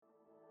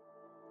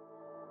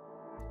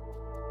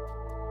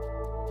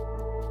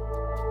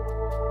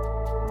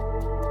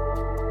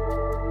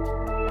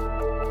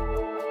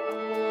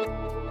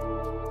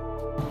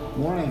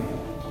Morning.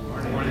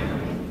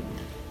 Morning.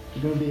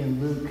 We're going to be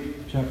in Luke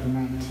chapter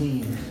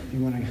 19. If you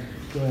want to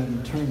go ahead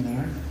and turn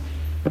there.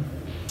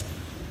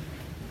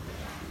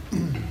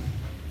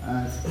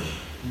 It's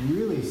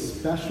really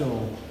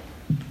special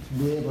to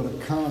be able to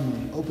come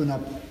and open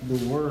up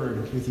the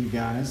Word with you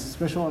guys,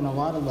 special on a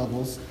lot of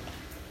levels,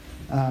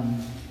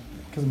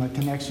 because of my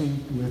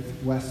connection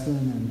with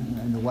Weston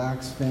and the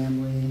Wax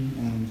family,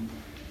 and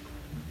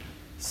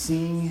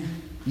seeing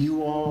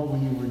you all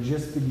when you were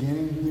just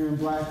beginning here in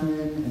Blackman,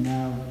 and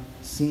now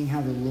seeing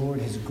how the Lord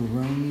has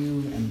grown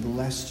you and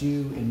blessed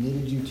you and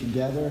knitted you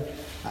together.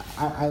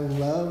 I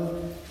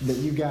love that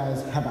you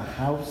guys have a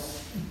house,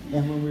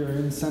 and when we were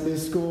in Sunday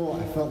school,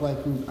 I felt like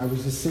I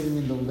was just sitting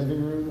in the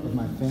living room of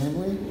my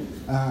family.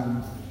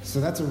 So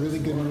that's a really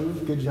good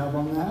move. Good job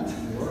on that.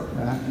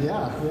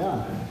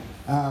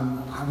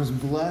 I was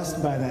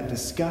blessed by that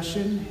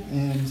discussion,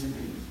 and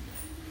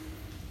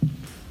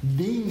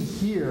being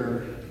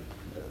here,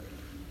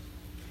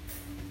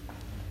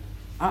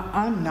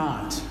 I'm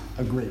not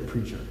a great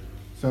preacher.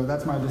 So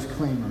that's my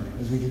disclaimer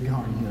as we get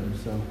going here.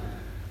 So,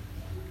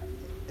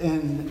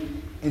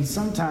 and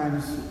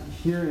sometimes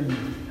hearing,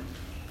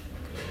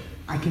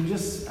 I can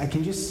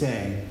just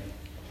say,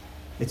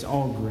 it's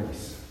all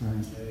grace,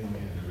 right?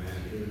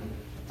 Amen.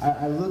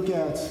 I look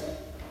at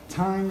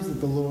times that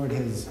the Lord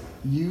has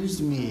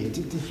used me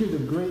to hear the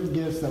great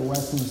gifts that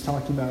Weston was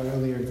talking about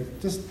earlier.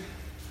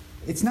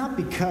 It's not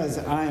because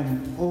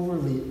I'm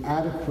overly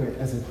adequate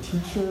as a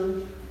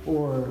teacher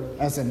or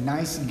as a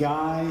nice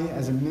guy,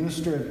 as a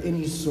minister of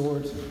any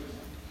sort.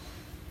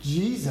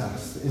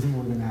 Jesus is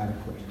more than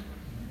adequate.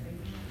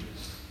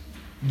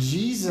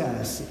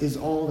 Jesus is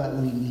all that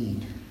we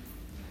need.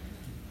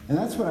 And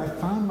that's what I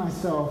find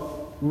myself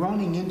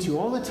running into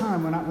all the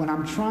time when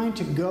I'm trying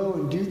to go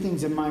and do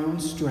things in my own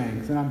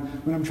strength,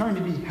 and when I'm trying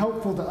to be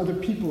helpful to other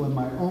people in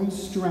my own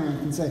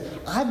strength and say,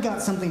 I've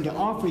got something to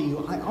offer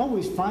you. I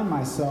always find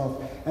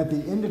myself at the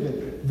end of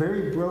it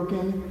very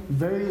broken,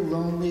 very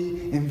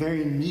lonely, and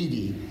very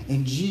needy.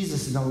 And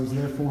Jesus is always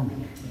there for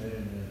me.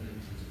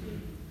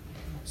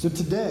 So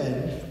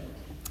today,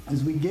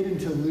 as we get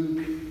into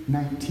Luke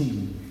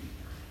 19,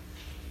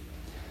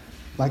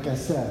 like I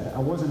said, I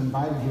wasn't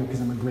invited here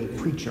because I'm a great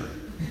preacher.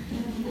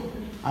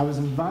 I was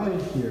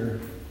invited here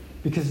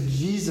because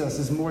Jesus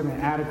is more than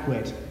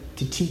adequate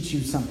to teach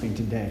you something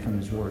today from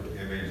His Word.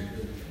 Amen.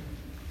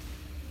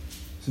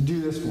 So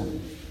do this for me.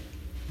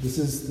 This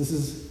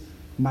is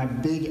my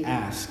big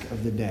ask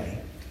of the day.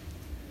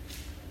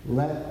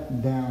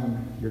 Let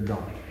down your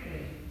guard.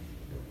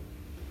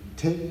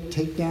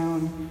 Take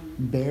down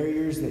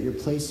barriers that you're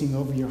placing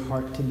over your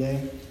heart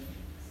today.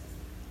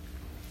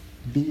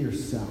 Be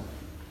yourself.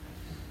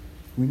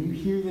 When you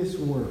hear this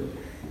word,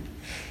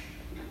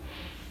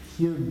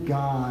 hear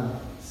God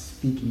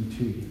speaking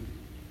to you.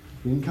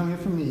 You didn't come here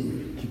for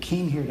me. You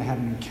came here to have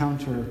an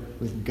encounter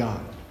with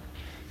God.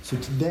 So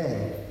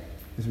today,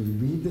 as we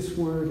read this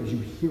word, as you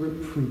hear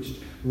it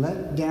preached,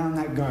 let down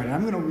that guard. And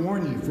I'm going to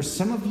warn you, for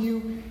some of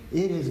you,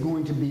 it is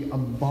going to be a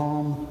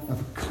balm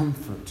of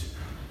comfort.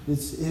 It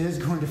is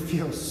going to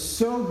feel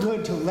so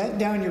good to let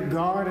down your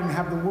guard and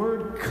have the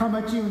word come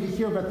at you and to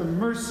hear about the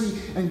mercy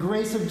and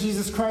grace of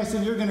Jesus Christ.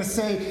 And you're going to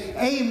say,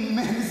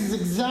 amen, this is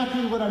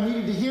exactly what I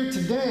needed to hear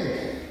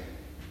today.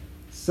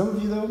 Some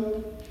of you,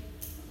 though,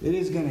 it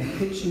is going to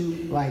hit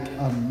you like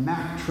a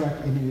Mack truck,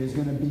 and it is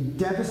going to be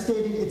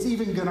devastating. It's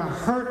even going to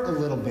hurt a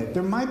little bit.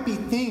 There might be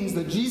things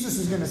that Jesus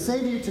is going to say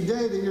to you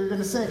today that you're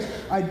going to say,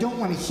 I don't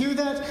want to hear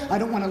that. I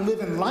don't want to live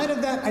in light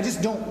of that. I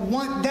just don't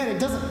want that. It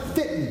doesn't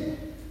fit me.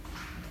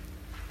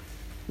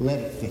 Let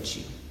it fit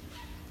you.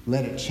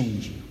 Let it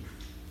change you.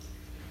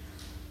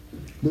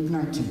 Luke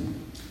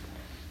 19.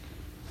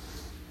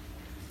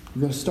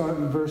 We're going to start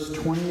in verse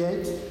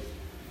 28.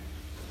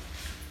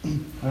 I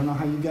don't know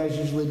how you guys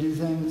usually do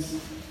things,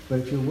 but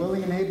if you're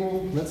willing and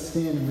able, let's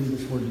stand and read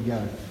this word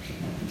together.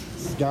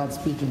 This is God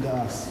speaking to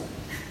us.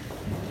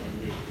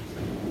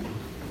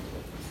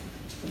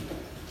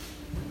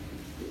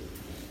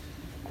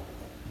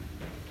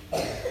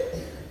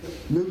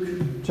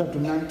 Luke chapter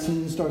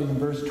 19, starting in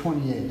verse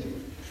 28.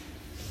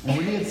 And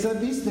when he had said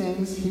these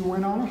things, he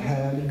went on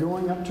ahead,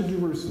 going up to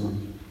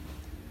Jerusalem.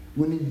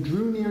 When he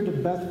drew near to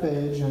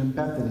Bethphage and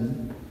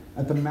Bethany,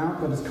 at the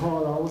mount that is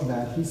called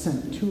Olivet, he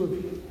sent two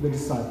of the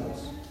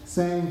disciples,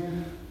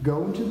 saying,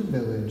 Go into the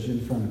village in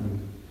front of you,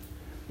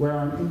 where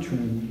on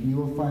entering you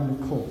will find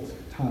a colt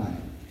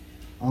tied,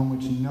 on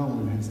which no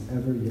one has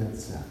ever yet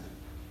sat.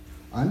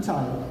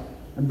 Untie it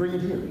and bring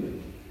it here.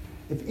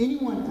 If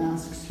anyone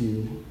asks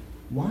you,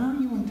 Why are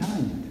you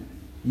untying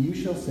it? You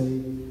shall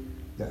say,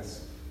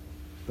 This,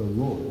 the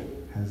Lord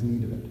has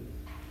need of it.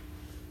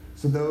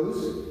 So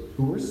those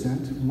who were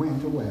sent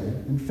went away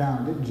and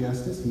found it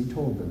just as he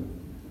told them.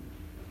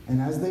 And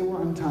as they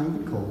were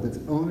untying the colt, its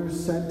owners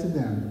said to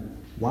them,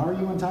 Why are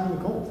you untying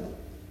the colt?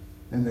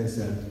 And they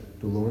said,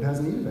 The Lord has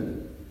need of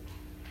it.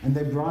 And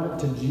they brought it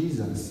to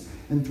Jesus,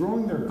 and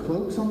throwing their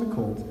cloaks on the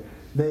colt,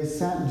 They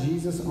sat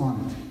Jesus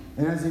on it,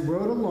 and as he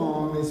rode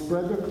along, they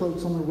spread their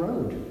cloaks on the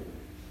road.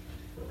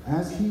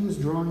 As he was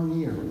drawing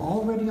near,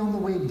 already on the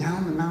way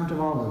down the Mount of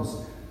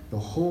Olives, the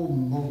whole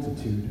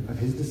multitude of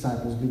his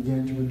disciples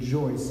began to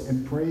rejoice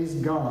and praise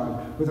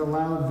God with a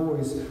loud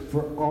voice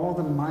for all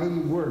the mighty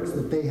works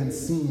that they had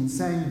seen,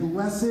 saying,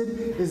 "Blessed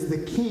is the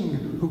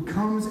King who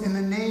comes in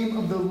the name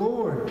of the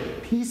Lord,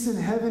 peace in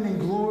heaven and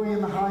glory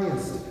in the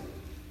highest."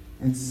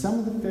 And some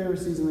of the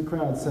Pharisees in the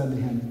crowd said to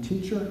him,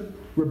 "Teacher,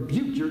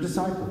 rebuke your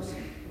disciples."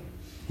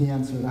 He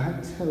answered,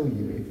 "I tell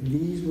you, if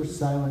these were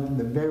silent,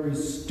 the very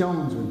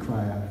stones would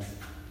cry out."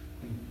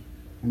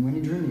 And when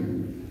he drew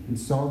near and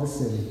saw the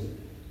city,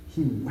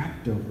 he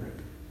wept over it,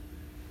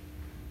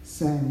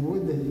 saying,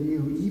 "Would that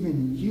you,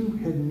 even you,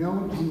 had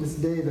known on this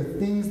day the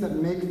things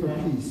that make for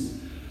peace,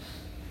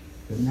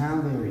 but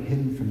now they are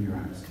hidden from your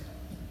eyes.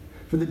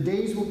 For the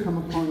days will come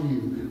upon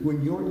you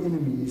when your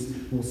enemies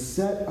will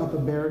set up a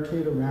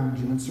barricade around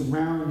you and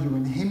surround you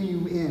and hem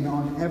you in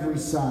on every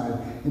side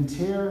and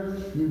tear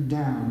you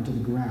down to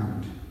the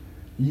ground,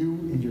 you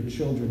and your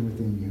children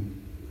within you.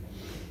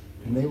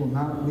 And they will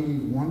not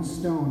leave one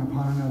stone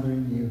upon another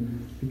in you,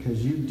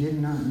 because you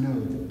did not know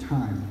the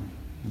time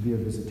of your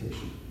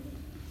visitation."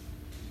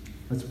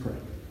 Let's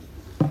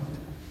pray.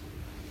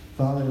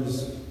 Father,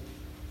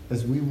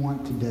 as we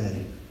want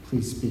today,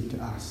 please speak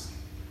to us.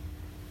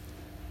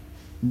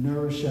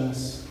 Nourish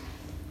us,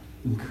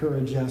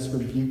 encourage us,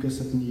 rebuke us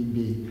if need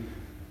be,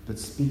 but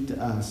speak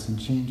to us and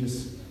change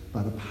us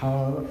by the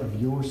power of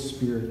your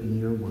Spirit and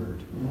your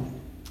word.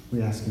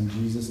 We ask in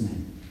Jesus'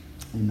 name.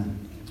 Amen.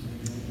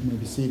 You may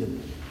be seated.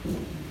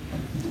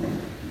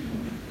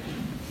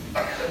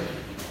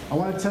 I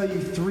want to tell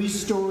you 3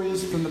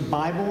 stories from the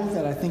Bible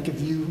that I think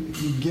if you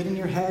get in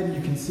your head and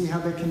you can see how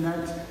they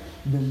connect,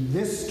 then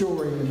this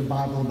story in the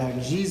Bible about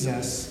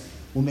Jesus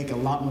will make a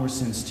lot more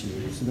sense to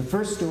you. So the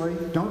first story,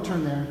 don't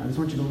turn there. I just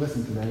want you to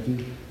listen to that. If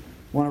you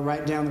want to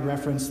write down the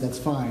reference, that's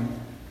fine.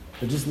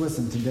 But just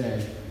listen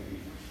today.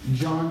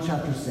 John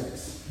chapter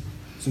 6.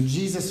 So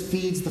Jesus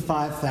feeds the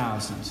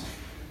 5,000.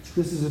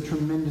 This is a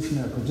tremendous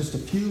miracle. Just a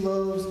few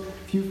loaves, a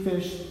few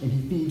fish, and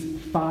he feeds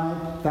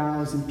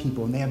 5,000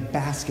 people. And they have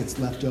baskets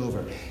left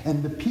over.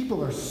 And the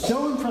people are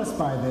so impressed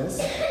by this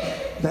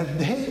that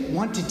they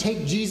want to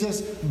take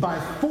Jesus by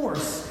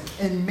force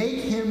and make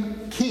him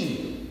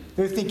king.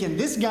 They're thinking,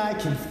 this guy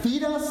can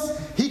feed us.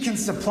 He can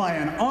supply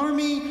an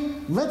army.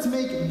 Let's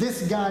make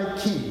this guy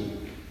king.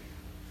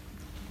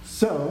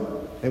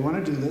 So they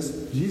want to do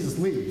this. Jesus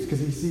leaves because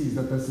he sees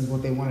that this is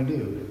what they want to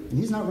do. And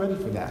he's not ready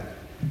for that.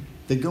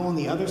 They go on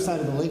the other side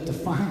of the lake to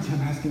find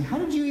him, asking, "How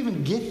did you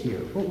even get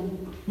here?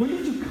 When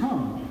did you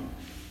come?"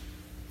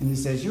 And he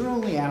says, "You're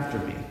only after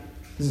me."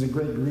 This is a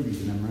great greeting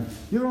to them, right?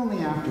 "You're only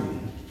after me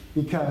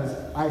because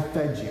I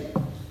fed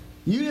you.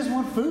 You just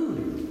want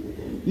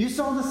food. You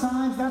saw the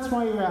signs, that's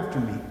why you're after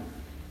me.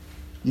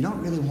 You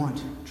don't really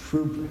want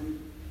true bread."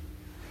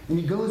 And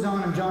he goes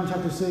on in John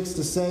chapter 6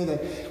 to say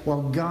that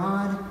while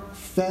God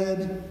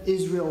fed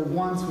Israel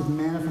once with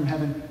manna from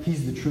heaven,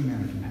 he's the true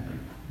manna from heaven.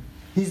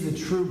 He's the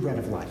true bread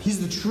of life. He's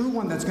the true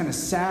one that's going to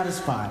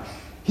satisfy.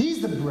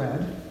 He's the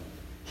bread.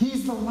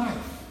 He's the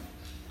life.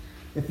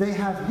 If they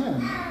have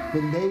him,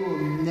 then they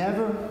will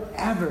never,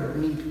 ever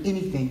need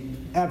anything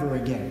ever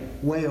again.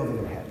 Way over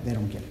their head. They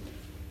don't get it.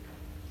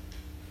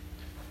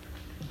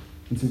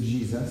 And so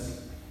Jesus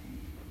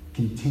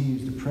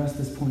continues to press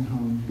this point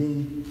home,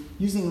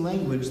 using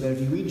language that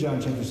if you read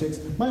John chapter 6,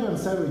 might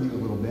unsettle you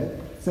a little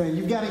bit, saying,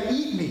 "You've got to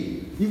eat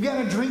me. You've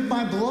got to drink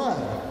my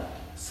blood."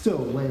 Still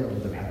way over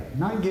their head.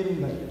 Not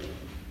getting that.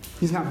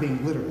 He's not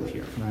being literal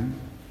here, right?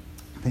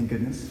 Thank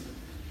goodness.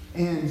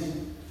 And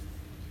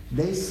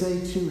they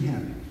say to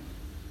him,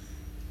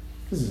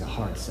 this is a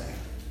hard saying.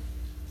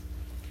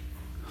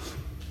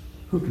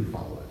 Who can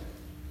follow it?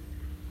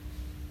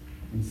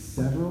 And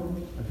several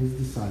of his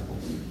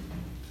disciples,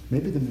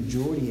 maybe the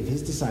majority of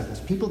his disciples,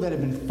 people that have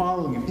been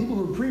following him, people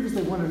who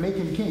previously wanted to make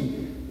him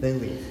king, they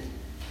leave.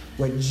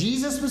 What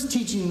Jesus was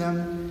teaching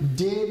them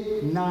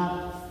did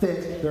not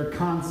fit their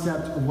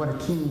concept of what a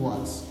king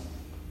was.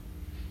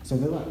 So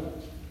they left.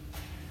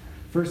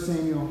 1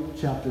 Samuel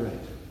chapter 8.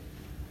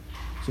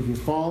 So if you're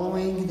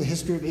following the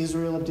history of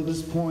Israel up to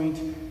this point,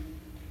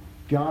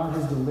 God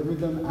has delivered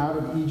them out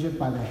of Egypt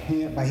by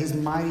his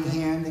mighty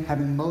hand,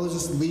 having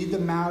Moses lead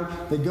them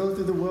out. They go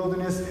through the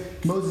wilderness.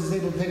 Moses is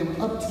able to take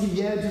them up to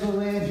the edge of the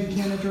land. He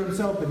can't enter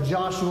himself, but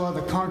Joshua,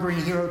 the conquering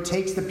hero,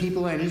 takes the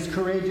people in. He's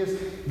courageous.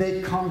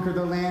 They conquer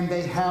the land.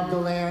 They have the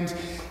land.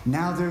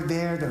 Now they're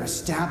there. They're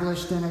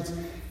established in it.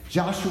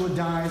 Joshua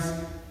dies.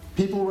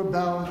 People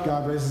rebel.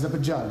 God raises up a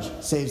judge,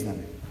 saves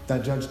them.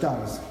 That judge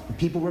dies. The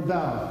people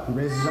rebel. He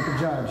raises up a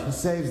judge. He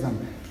saves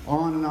them.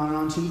 On and on and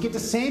on. So you get to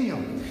Samuel.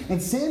 And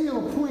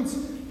Samuel appoints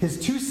his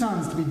 2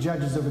 sons to be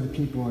judges over the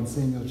people in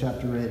Samuel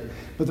chapter 8.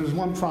 But there's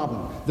one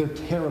problem. They're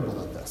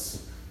terrible at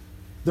this.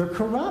 They're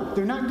corrupt.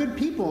 They're not good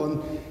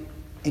people.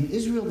 And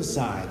Israel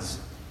decides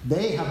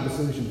they have the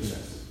solution to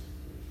this.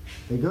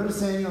 They go to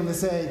Samuel and they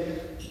say,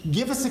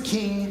 "Give us a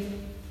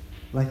king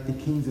like the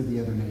kings of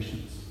the other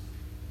nations."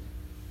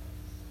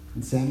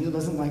 And Samuel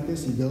doesn't like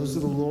this. He goes to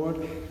the Lord,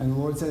 and the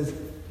Lord says,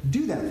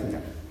 do that for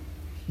them.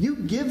 You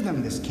give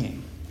them this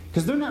king.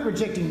 Because they're not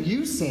rejecting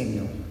you,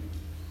 Samuel.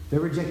 They're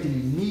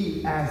rejecting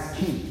me as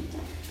king.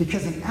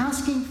 Because in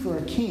asking for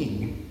a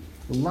king,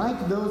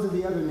 like those of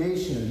the other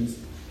nations,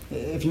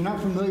 if you're not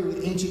familiar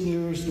with ancient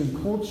Near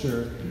Eastern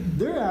culture,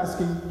 they're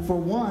asking for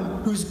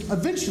one who's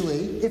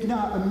eventually, if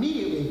not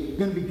immediately,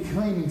 going to be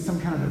claiming some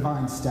kind of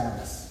divine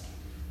status.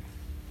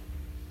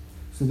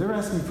 So they're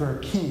asking for a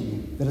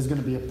king that is going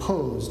to be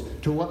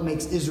opposed to what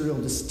makes Israel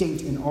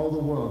distinct in all the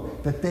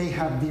world, that they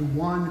have the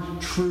one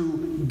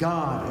true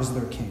God as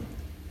their king.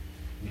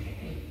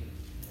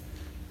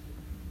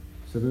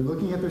 So they're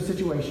looking at their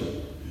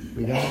situation.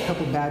 We got a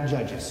couple bad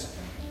judges.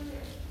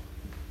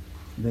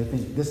 They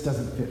think this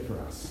doesn't fit for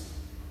us.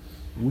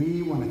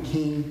 We want a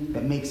king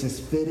that makes us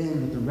fit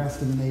in with the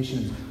rest of the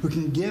nations, who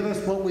can give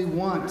us what we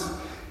want.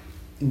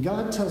 And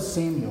God tells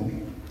Samuel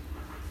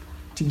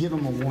to give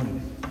him a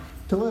warning,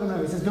 to let him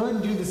know. He says, go ahead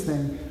and do this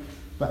thing,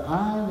 but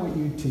I want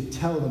you to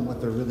tell them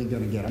what they're really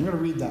going to get. I'm going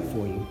to read that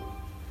for you.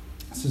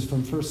 This is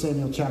from 1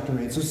 Samuel chapter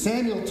 8. So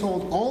Samuel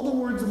told all the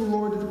words of the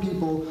Lord to the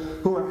people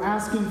who were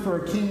asking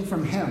for a king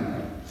from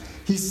him.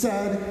 He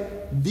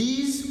said,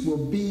 these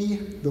will be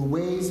the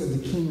ways of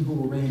the king who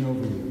will reign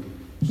over you.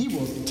 He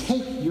will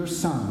take your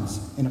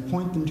sons and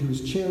appoint them to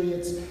his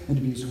chariots and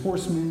to be his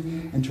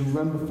horsemen and to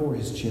run before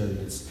his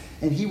chariots.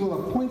 And he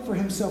will appoint for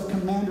himself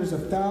commanders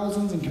of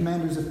thousands and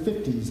commanders of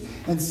 50s,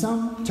 and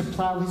some to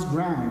plow his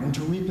ground and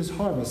to reap his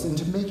harvest and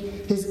to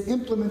make his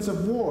implements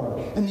of war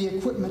and the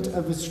equipment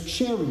of his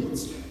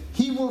chariots.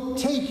 He will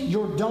take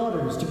your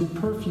daughters to be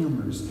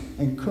perfumers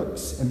and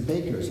cooks and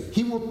bakers.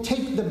 He will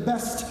take the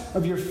best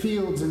of your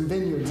fields and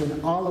vineyards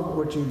and olive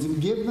orchards and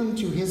give them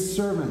to his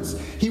servants.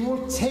 He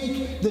will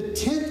take the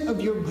tenth of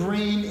your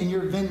grain in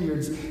your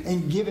vineyards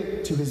and give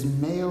it to his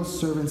male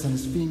servants and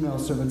his female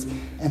servants,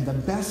 and the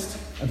best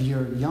of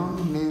your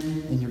young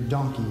men and your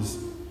donkeys,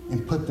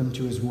 and put them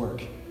to his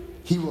work.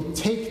 He will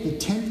take the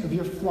tenth of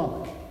your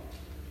flock,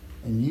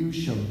 and you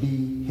shall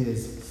be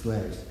his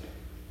slaves.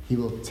 He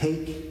will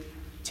take.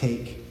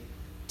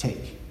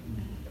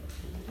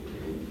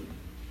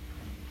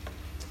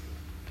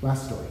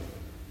 Last story.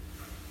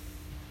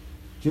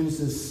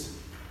 Genesis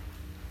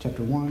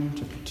chapter 1,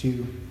 chapter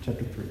 2,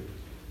 chapter 3.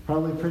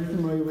 Probably pretty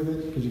familiar with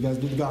it because you guys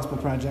did the Gospel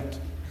Project.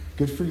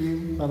 Good for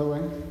you, by the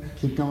way.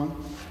 Keep going.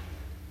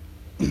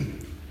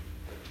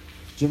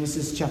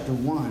 Genesis chapter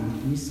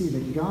 1, we see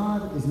that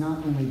God is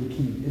not only the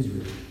king of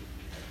Israel.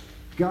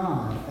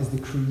 God, as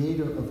the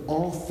creator of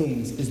all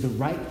things, is the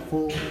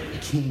rightful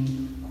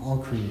king of all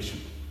creation.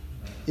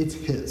 It's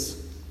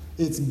his.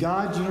 It's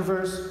God's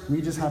universe.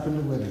 We just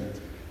happen to live in it.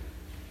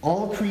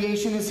 All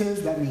creation is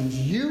his. That means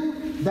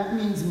you. That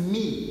means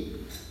me.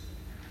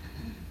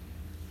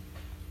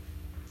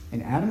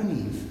 And Adam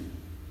and Eve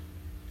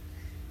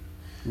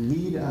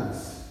lead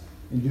us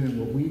in doing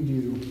what we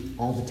do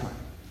all the time.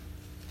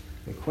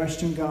 They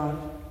question God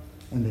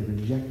and they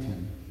reject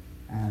him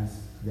as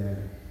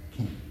their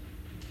king.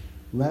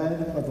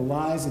 Led by the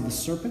lies of the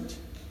serpent,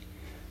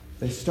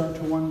 they start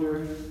to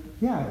wonder,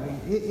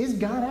 is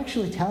God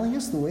actually telling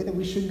us the way that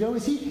we should go?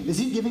 Is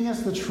he giving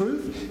us the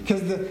truth?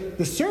 Because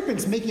the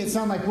serpent's making it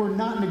sound like we're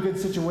not in a good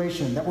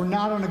situation, that we're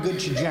not on a good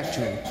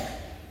trajectory.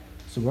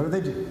 So what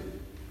do?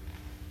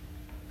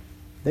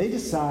 They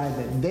decide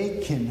that they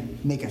can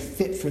make a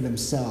fit for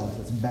themselves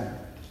that's better.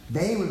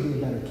 They would be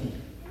a better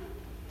king.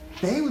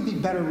 They would be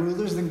better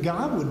rulers than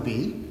God would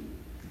be.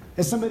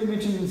 As somebody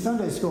mentioned in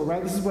Sunday school,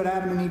 right? This is what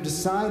Adam and Eve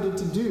decided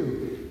to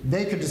do.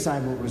 They could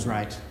decide what was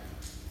right.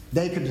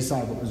 They could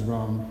decide what was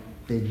wrong.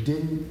 They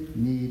didn't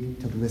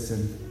need to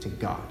listen to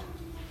God.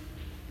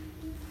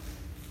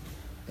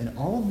 In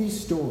all of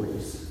these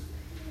stories,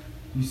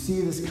 you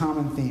see this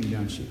common theme,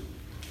 don't you?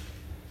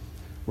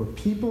 Where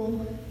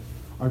people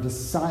are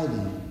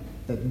deciding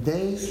that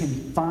they can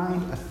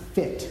find a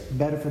fit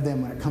better for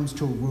them when it comes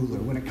to a ruler.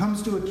 When it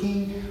comes to a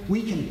king,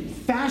 we can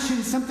fashion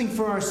something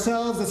for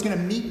ourselves that's going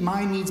to meet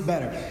my needs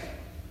better.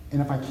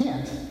 And if I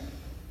can't,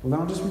 well, then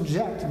I'll just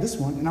reject this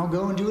one and I'll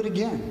go and do it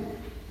again.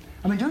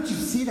 I mean, don't you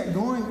see that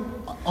going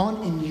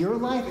on in your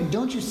life? And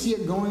don't you see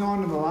it going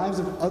on in the lives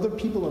of other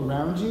people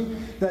around you?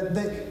 That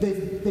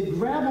they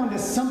grab onto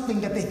something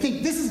that they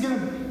think, this is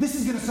going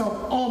to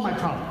solve all my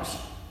problems.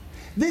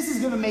 This is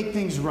going to make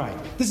things right.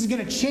 This is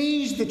going to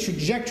change the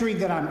trajectory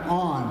that I'm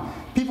on.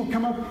 People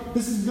come up,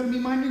 this is going to be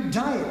my new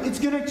diet. It's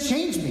going to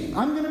change me.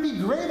 I'm going to be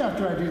great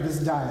after I do this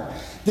diet.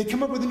 They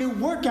come up with a new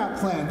workout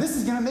plan. This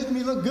is going to make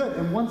me look good.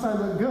 And once I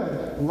look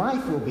good,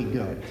 life will be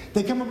good.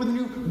 They come up with a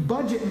new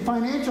budget and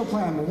financial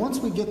plan. Well, once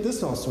we get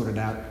this all sorted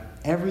out,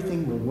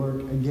 everything will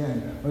work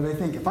again. Or they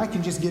think, if I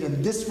can just get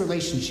in this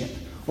relationship,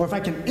 or if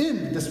I can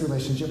end this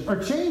relationship,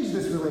 or change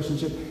this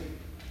relationship,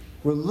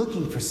 we're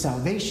looking for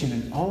salvation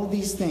and all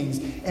these things.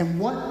 And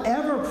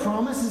whatever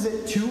promises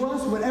it to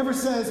us, whatever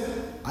says,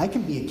 I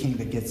can be a king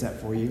that gets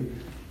that for you,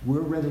 we're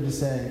ready to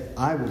say,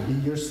 I will be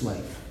your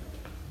slave.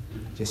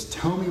 Just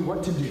tell me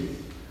what to do.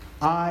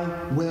 I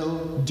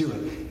will do it.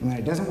 And when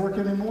it doesn't work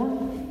anymore,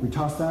 we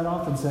toss that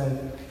off and say,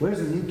 where's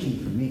a new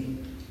king for me?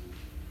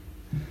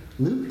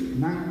 Luke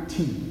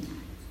 19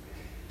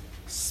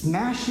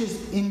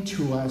 smashes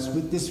into us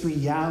with this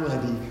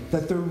reality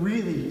that there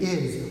really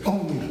is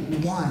only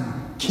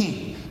one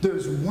king.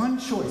 There's one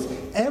choice.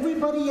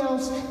 Everybody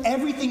else,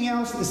 everything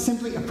else is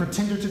simply a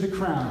pretender to the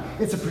crown.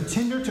 It's a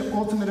pretender to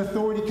ultimate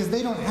authority because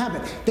they don't have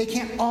it. They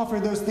can't offer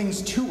those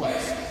things to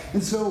us.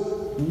 And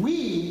so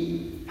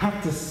we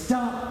have to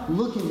stop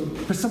looking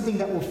for something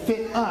that will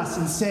fit us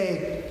and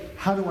say,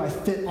 how do I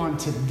fit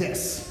onto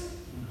this?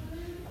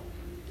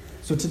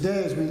 So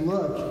today, as we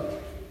look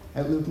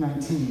at Luke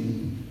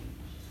 19,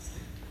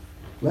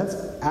 let's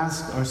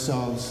ask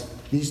ourselves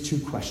these two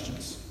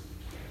questions.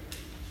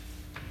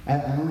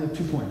 I only have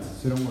 2 points,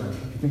 so don't worry. If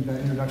you think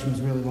that introduction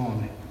was really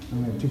long, I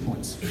only have 2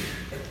 points.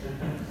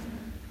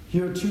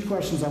 Here are 2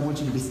 questions I want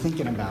you to be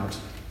thinking about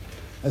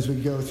as we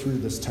go through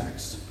this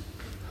text.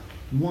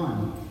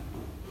 1,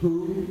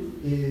 who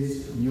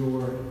is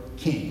your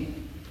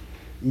king?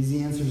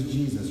 Easy answer is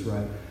Jesus,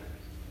 right?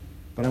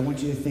 But I want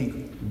you to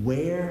think,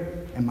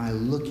 where am I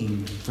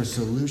looking for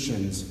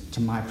solutions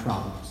to my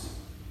problems?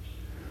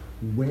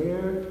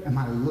 Where am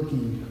I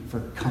looking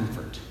for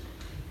comfort?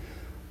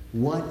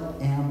 What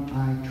am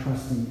I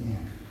trusting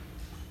in?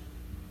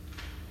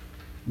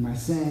 Am I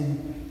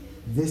saying,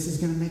 this is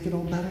going to make it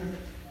all better?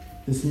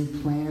 This new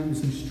plan,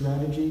 this new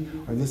strategy,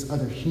 or this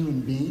other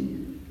human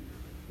being?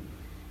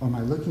 Or am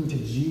I looking to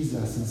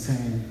Jesus and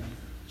saying,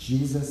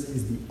 Jesus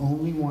is the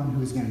only one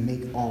who is going to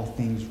make all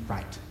things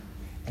right?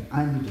 And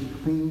I need to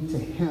cling to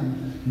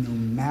him no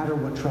matter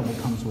what trouble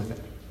comes with it.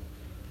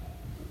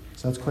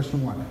 So that's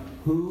question 1.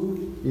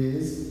 Who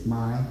is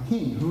my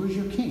king? Who is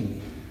your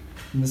king?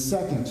 And the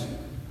second,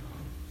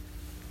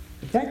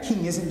 if that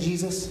king isn't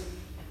Jesus,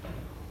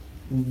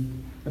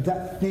 if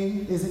that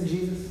thing isn't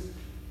Jesus,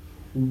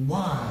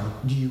 why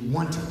do you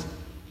want it?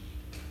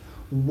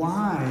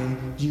 Why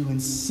do you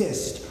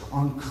insist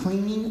on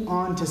clinging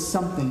on to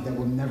something that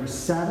will never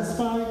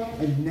satisfy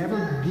and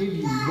never give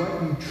you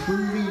what you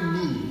truly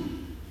need,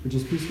 which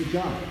is peace with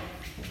God?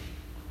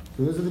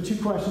 So those are the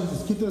 2 questions.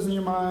 Just keep those in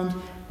your mind.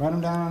 Write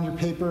them down on your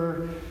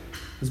paper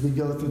as we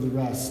go through the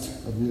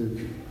rest of Luke.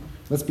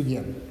 Let's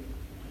begin.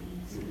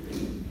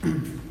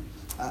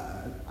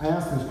 I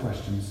ask those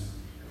questions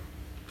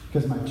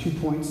because my 2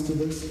 points to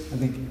this, I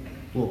think,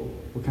 will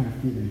kind of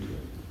feed into it.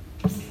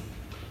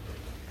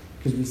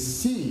 Because we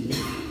see,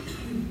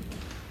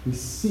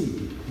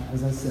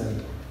 as I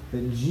said,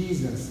 that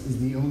Jesus is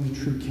the only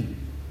true king.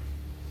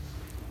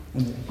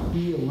 And that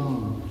he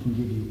alone can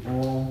give you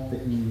all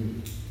that you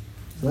need.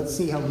 So let's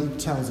see how Luke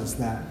tells us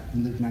that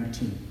in Luke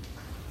 19.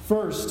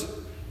 First,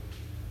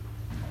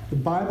 the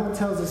Bible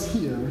tells us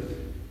here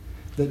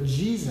that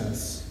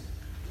Jesus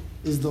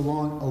is the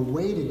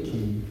long-awaited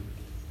king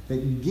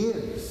that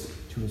gives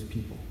to his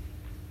people.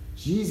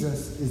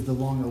 Jesus is the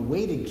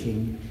long-awaited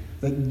king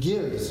that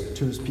gives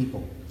to his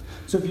people.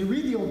 So if you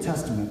read the Old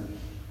Testament,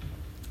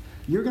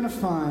 you're going to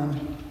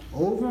find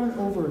over and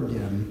over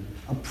again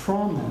a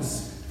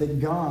promise that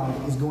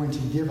God is going to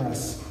give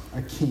us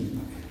a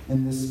king.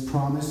 And this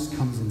promise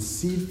comes in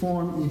seed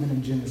form. Even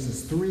in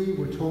Genesis 3,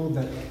 we're told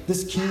that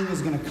this king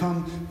is going to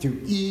come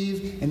through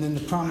Eve. And then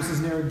the promise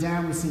is narrowed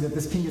down. We see that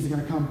this king is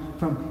going to come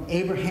from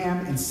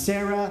Abraham and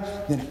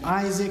Sarah, then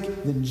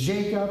Isaac, then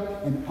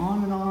Jacob, and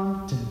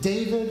on to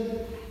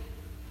David.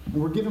 And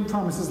we're given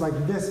promises like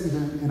this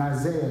even in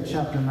Isaiah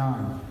chapter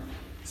 9,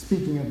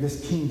 speaking of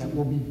this king that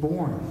will be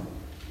born.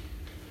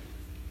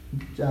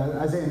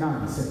 Isaiah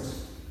 9:6.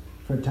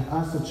 For to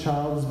us a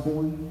child is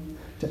born,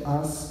 to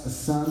us a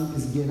son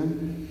is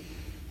given,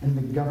 and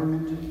the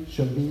government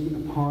shall be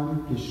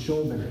upon his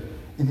shoulder,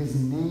 and his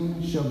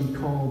name shall be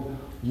called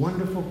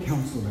Wonderful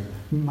Counselor,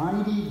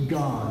 Mighty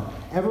God,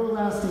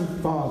 Everlasting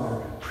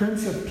Father,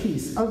 Prince of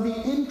Peace. Of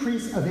the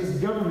increase of his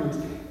government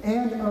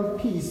and of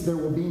peace there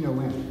will be no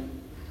end.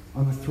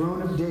 On the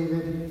throne of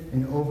David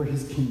and over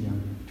his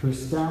kingdom, to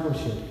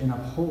establish it and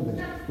uphold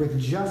it with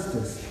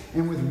justice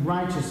and with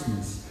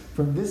righteousness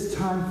from this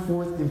time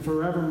forth and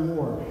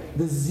forevermore.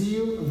 The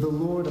zeal of the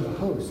Lord of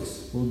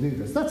hosts will do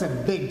this. That's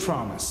a big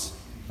promise,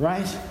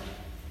 right?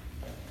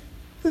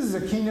 This is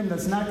a kingdom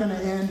that's not going to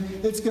end.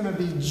 It's going to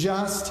be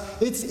just.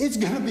 It's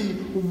going to be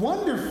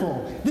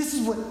wonderful. This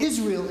is what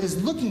Israel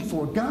is looking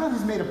for. God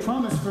has made a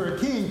promise for a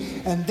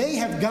king, and they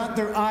have got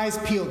their eyes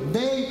peeled.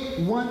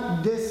 They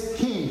want this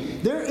king.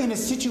 They're in a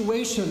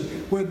situation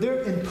where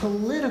they're in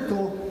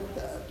political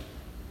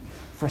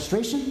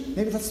frustration.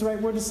 Maybe that's the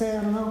right word to say.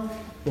 I don't know.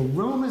 But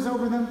Rome is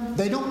over them.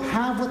 They don't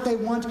have what they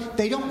want.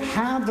 They don't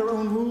have their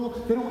own rule.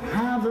 They don't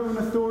have their own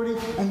authority.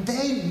 And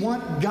they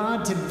want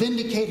God to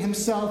vindicate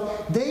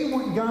himself. They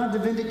want God to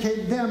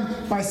vindicate them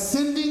by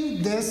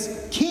sending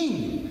this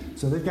king.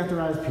 So they've got their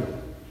eyes peeled.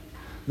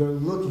 They're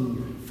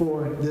looking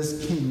for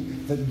this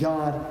king that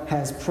God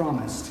has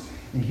promised.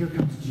 And here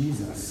comes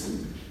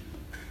Jesus,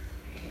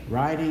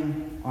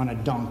 riding on a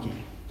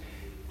donkey.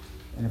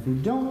 And if we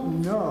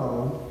don't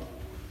know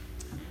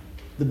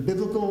the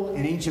biblical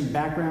and ancient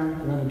background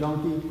around a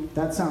donkey,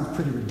 that sounds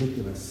pretty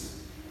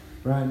ridiculous,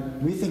 right?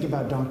 We think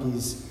about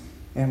donkeys,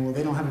 and well,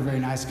 they don't have a very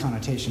nice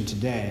connotation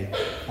today.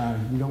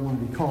 You don't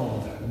want to be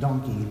called a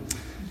donkey.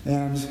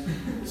 And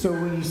so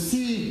when you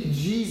see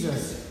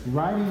Jesus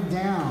riding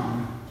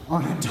down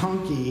on a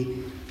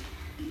donkey,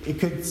 it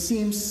could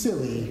seem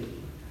silly,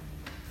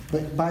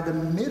 but by the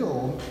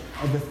middle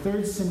of the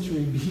 3rd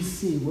century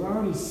BC, we're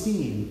already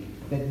seeing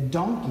that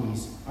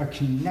donkeys are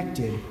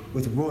connected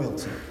with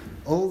royalty.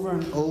 Over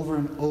and over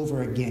and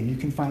over again, you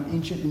can find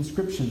ancient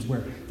inscriptions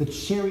where the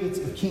chariots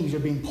of kings are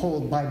being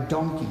pulled by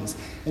donkeys.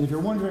 And if you're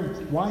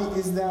wondering, why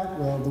is that?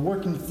 Well, the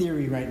working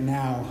theory right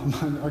now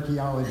among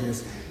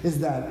archaeologists is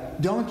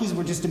that donkeys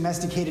were just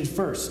domesticated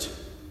first,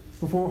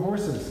 before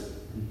horses.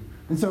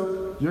 And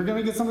so you're going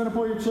to get something to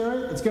pull your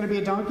chariot, it's going to be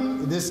a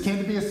donkey. This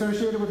can't be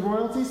associated with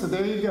royalty, so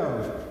there you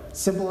go.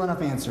 Simple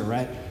enough answer,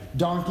 right?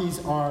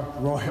 Donkeys are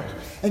royal.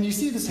 And you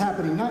see this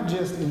happening not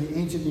just in the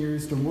ancient Near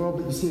Eastern world,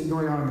 but you see it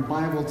going on in the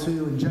Bible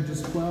too. In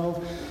Judges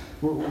 12,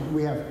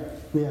 we have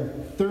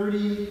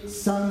 30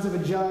 sons of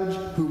a judge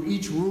who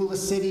each rule a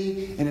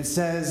city, and it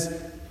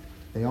says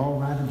they all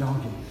ride a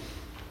donkey,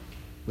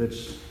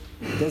 which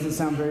doesn't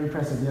sound very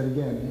impressive yet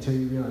again until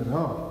you realize,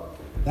 oh,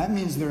 that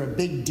means they're a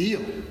big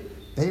deal.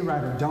 They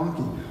ride a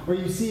donkey. Or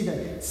you see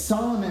that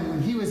Solomon,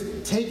 when he was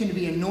taken to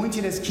be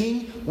anointed as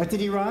king, what did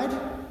he ride?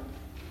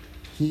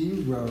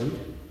 He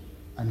rode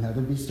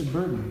another beast of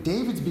burden,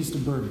 David's beast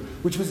of burden,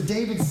 which was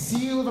David's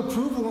seal of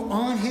approval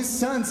on his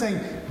son,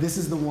 saying, this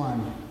is the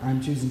one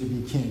I'm choosing to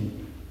be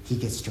king. He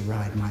gets to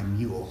ride my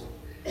mule.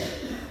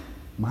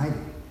 Mighty.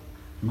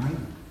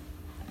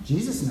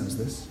 Jesus knows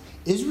this.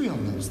 Israel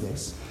knows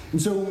this.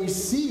 And so when we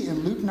see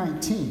in Luke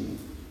 19,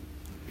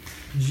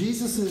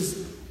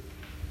 Jesus'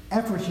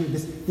 effort here,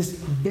 this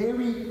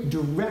very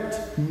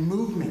direct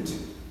movement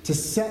to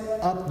set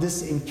up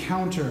this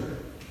encounter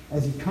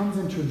as he comes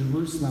into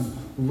Jerusalem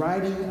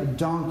riding a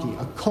donkey,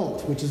 a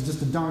colt, which is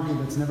just a donkey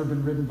that's never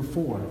been ridden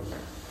before.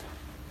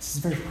 This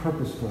is very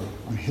purposeful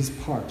on his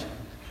part.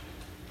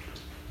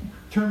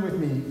 Turn with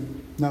me.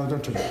 No,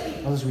 don't turn.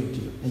 I'll just read it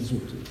to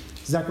you.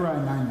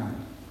 Zechariah 9:9.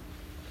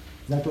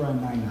 Zechariah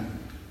 9:9.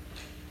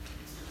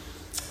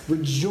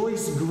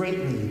 Rejoice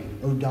greatly,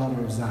 O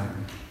daughter of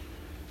Zion.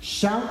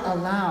 Shout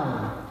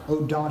aloud,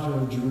 O daughter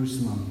of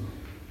Jerusalem.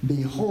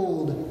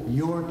 Behold,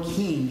 your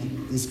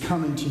king is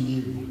coming to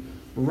you.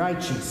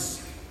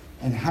 Righteous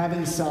and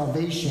having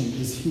salvation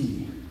is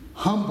he,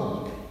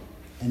 humble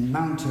and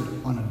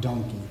mounted on a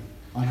donkey,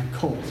 on a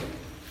colt,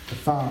 the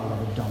foal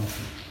of a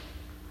donkey.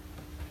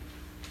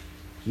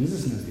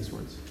 Jesus knows these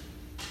words.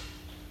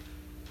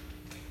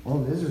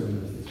 All of Israel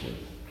knows these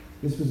words.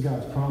 This was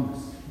God's promise.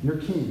 Your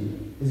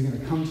king is going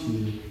to come to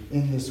you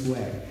in this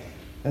way.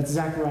 That's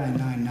Zechariah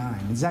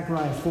 9:9. In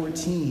Zechariah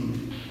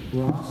 14,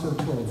 we're also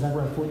told,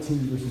 Zechariah 14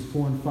 verses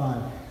 4 and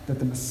 5, that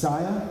the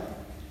Messiah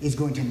is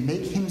going to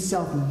make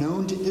himself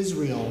known to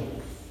Israel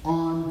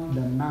on the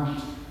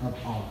Mount of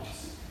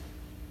Olives.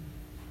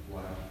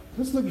 Wow.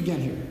 Let's look again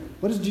here.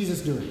 What is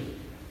Jesus doing?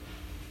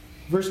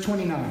 Verse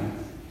 29.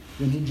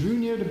 When he drew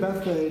near to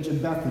Bethphage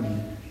and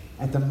Bethany,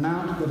 at the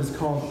mount that is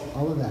called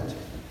Olivet,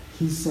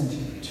 he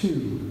sent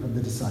 2 of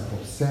the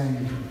disciples,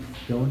 saying,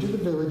 go into the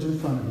village in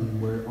front of you,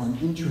 where on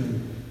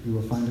entering you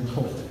will find a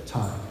colt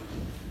tied,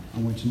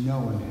 on which no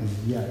one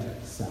has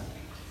yet sat.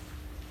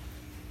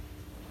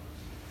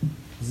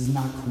 This is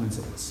not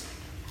coincidence.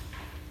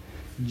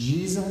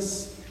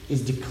 Jesus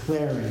is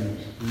declaring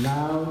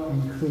loud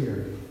and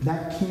clear,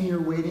 that king you're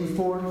waiting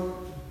for,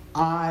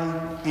 I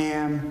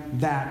am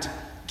that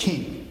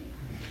king.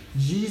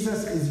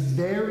 Jesus is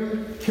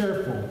very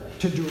careful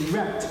to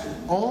direct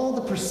all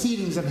the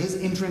proceedings of his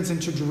entrance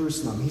into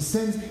Jerusalem. He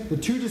sends the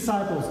 2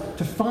 disciples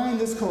to find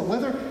this colt.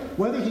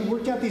 Whether he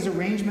worked out these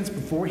arrangements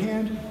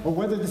beforehand, or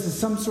whether this is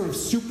some sort of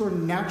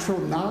supernatural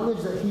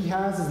knowledge that he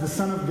has as the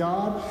Son of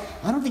God,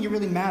 I don't think it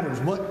really matters.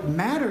 What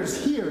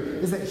matters here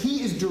is that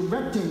he is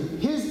directing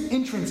his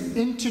entrance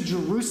into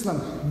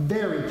Jerusalem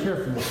very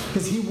carefully,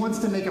 because he wants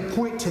to make a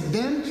point to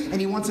them, and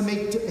he wants to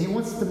make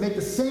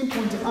the same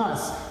point to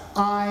us.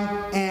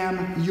 I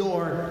am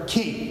your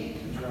king.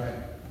 That's right.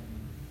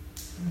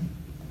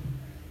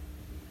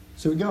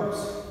 So he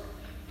goes.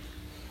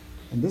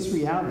 And this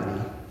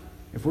reality,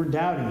 if we're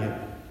doubting it,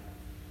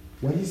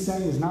 what he's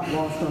saying is not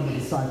lost on the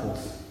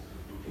disciples.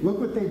 Look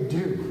what they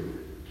do,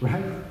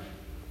 right?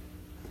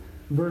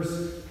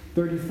 Verse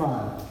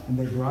 35. And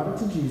they brought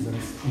it to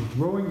Jesus, and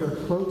throwing their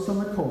cloaks on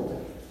the colt,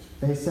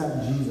 they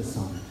sat Jesus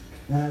on it.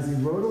 And as he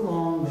rode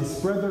along, they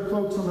spread their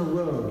cloaks on the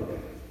road.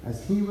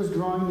 As he was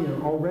drawing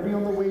near, already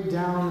on the way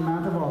down the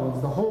Mount of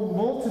Olives, the whole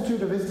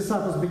multitude of his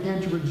disciples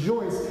began to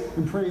rejoice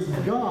and praise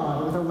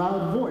God with a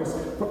loud voice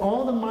for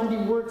all the mighty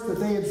works that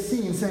they had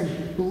seen,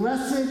 saying,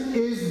 blessed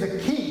is the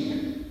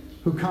King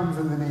who comes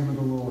in the name of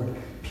the Lord.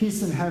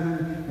 Peace in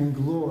heaven and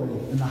glory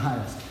in the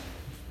highest.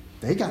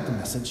 They got the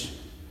message.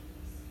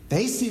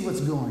 They see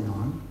what's going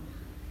on.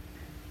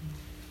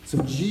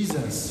 So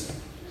Jesus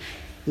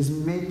is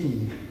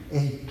making a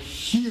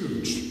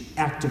huge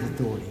act of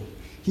authority.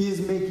 He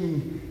is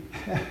making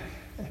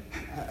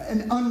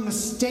an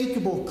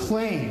unmistakable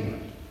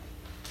claim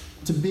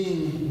to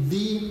being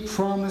the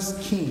promised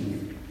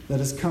king that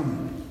is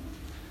coming.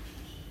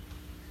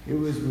 It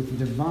was with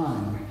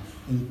divine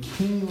and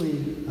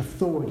kingly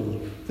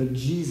authority that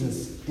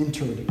Jesus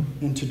entered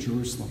into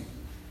Jerusalem.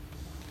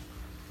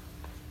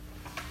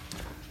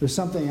 There's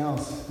something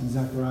else in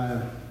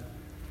Zechariah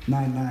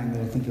 9:9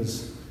 that I think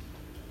is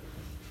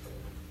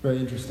very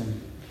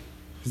interesting.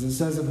 Because it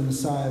says of the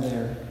Messiah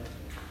there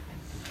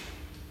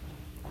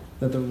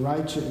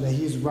that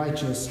he is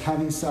righteous,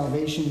 having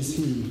salvation is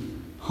he,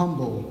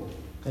 humble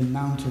and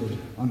mounted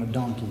on a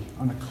donkey,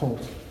 on a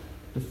colt,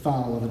 the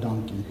foal of a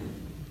donkey.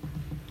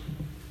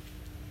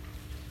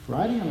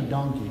 Riding on a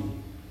donkey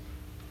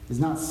is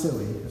not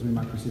silly, as we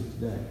might perceive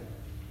today,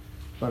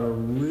 but a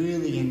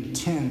really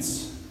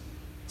intense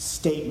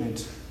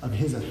statement of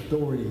his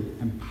authority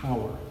and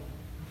power.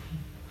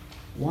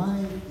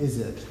 Why is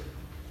it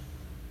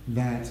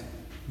that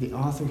the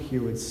author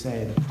here would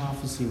say, the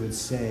prophecy would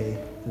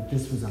say, that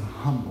this was a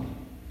humble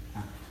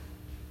act?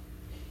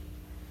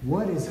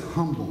 What is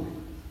humble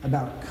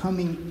about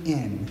coming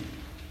in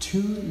to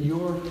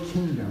your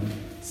kingdom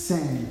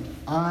saying,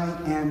 I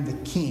am the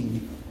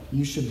king,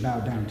 you should bow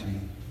down to me.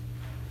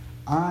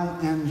 I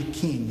am the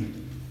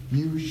king,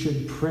 you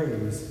should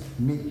praise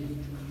me.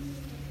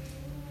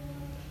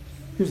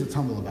 Here's what's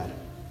humble about it.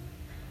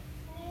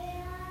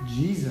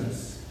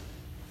 Jesus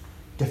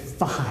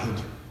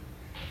defied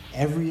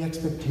every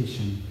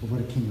expectation of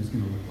what a king was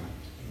going to look like.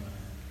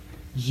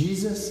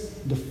 Jesus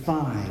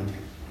defied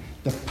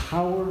the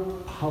power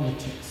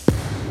politics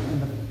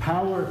and the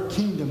power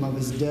kingdom of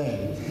his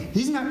day.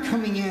 He's not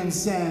coming in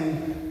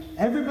saying,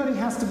 everybody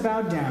has to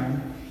bow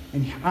down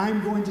and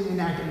I'm going to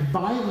enact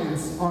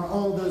violence on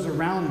all those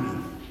around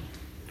me.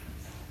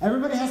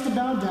 Everybody has to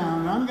bow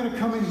down, and I'm going to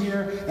come in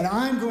here, and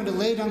I'm going to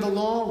lay down the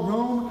law.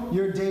 Rome,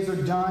 your days are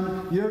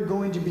done. You're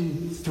going to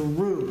be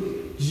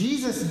through.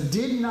 Jesus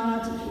did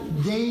not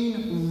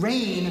gain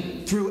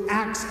reign through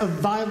acts of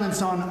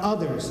violence on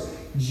others.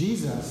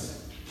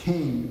 Jesus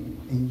came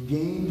and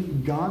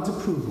gained God's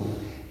approval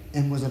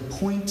and was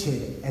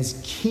appointed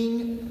as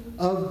King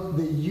of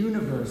the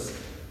universe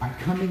by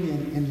coming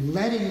in and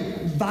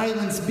letting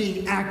violence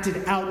being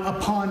acted out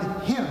upon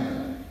him.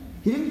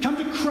 He didn't come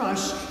to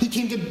crush, he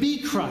came to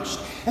be crushed.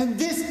 And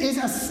this is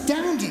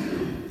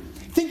astounding.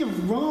 Think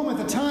of Rome at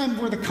the time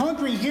where the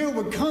conquering hero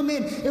would come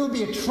in, it would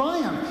be a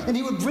triumph, and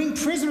he would bring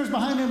prisoners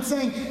behind him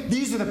saying,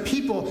 these are the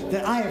people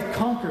that I have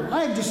conquered.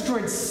 I have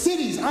destroyed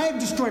cities, I have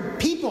destroyed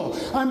people.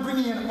 I'm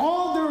bringing in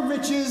all their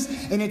riches,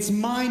 and it's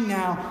mine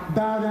now.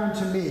 Bow down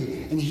to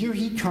me. And here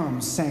he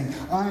comes saying,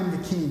 I am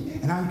the king,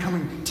 and I'm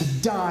coming to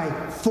die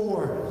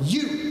for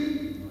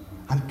you.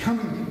 I'm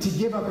coming to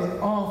give up it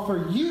all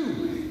for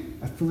you.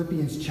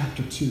 Philippians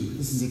chapter 2,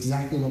 this is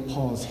exactly what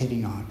Paul is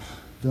hitting on.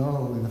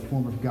 Though in the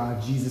form of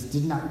God, Jesus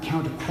did not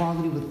count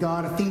equality with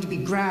God a thing to be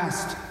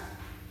grasped,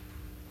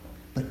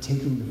 but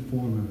taking the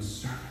form of a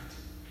servant.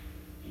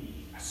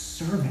 A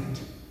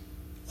servant.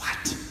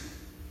 What?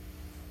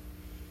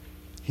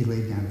 He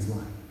laid down his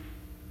life.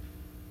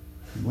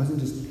 It wasn't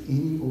just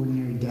any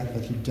ordinary death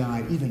that he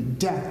died, even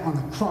death on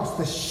the cross,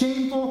 the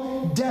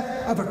shameful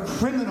death of a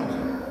criminal.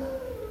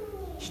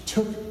 He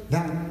took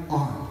that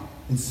on.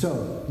 And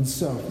so,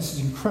 this is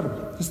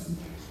incredible.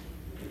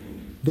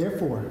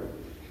 Therefore,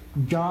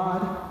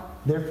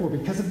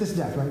 because of this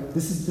death, right?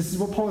 This is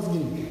what Paul is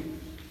getting.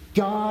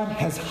 God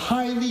has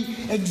highly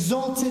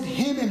exalted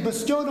him and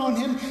bestowed on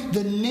him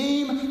the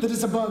name that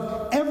is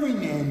above every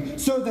name,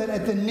 so that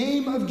at the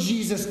name of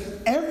Jesus,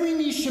 every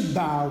knee should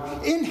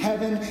bow in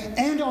heaven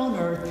and on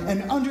earth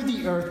and under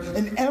the earth,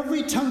 and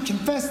every tongue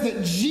confess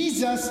that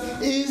Jesus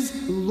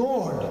is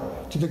Lord,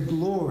 to the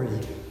glory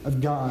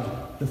of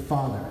God the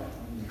Father.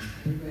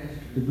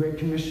 The Great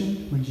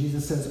Commission, when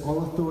Jesus says,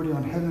 all authority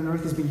on heaven and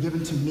earth has been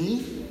given to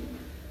me,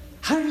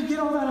 how did he get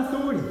all that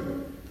authority?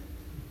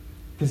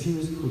 Because he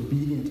was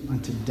obedient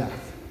unto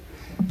death.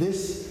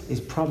 This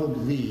is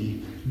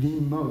probably the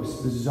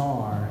most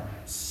bizarre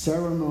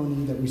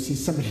ceremony that we see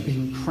somebody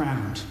being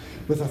crowned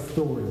with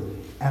authority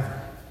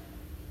ever.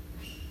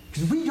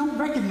 Because we don't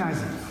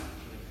recognize it.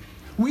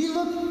 We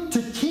look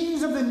to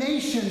kings of the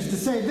nations to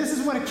say, this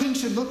is what a king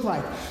should look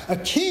like. A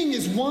king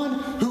is one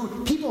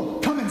who people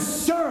come and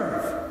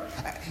serve.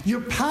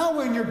 Your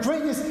power and your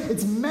greatness,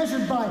 it's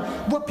measured by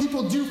what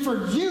people do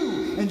for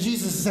you. And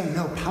Jesus is saying,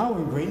 no, power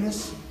and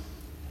greatness,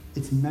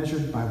 it's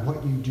measured by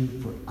what you do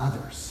for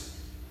others.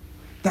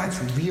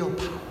 That's real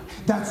power.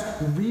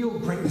 That's real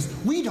greatness.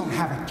 We don't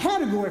have a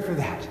category for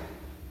that.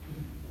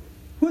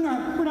 We're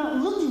not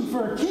looking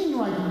for a king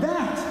like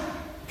that.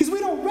 Because we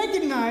don't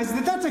recognize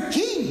that that's a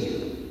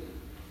king.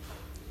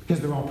 Because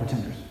they're all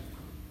pretenders.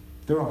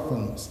 They're all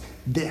phonies.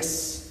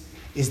 This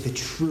is the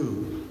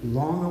true,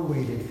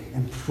 long-awaited,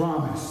 and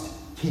promised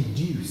king.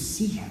 Do you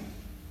see him?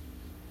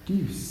 Do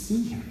you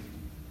see him?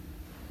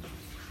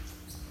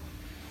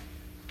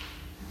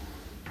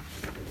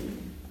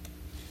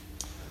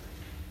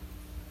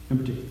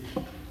 Number 2.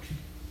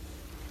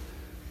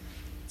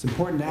 It's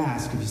important to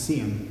ask if you see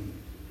him.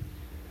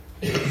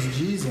 Because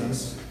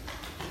Jesus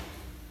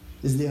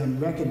is the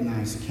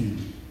unrecognized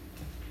king.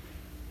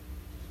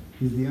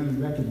 He's the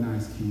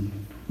unrecognized king.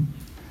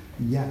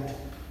 Yet,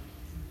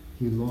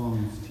 he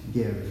longs to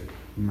give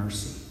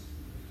mercy.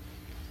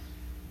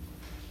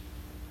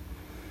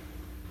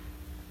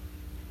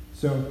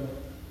 So,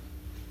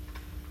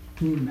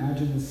 can you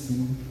imagine this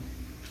scene?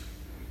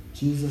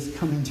 Jesus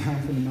coming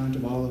down from the Mount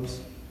of Olives.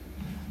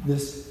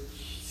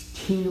 This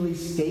kingly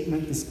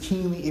statement, this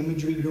kingly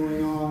imagery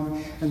going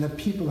on, and the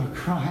people are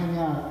crying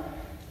out,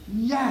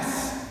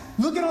 yes!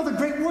 Look at all the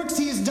great works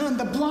he has done.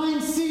 The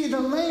blind see,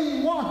 the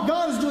lame walk.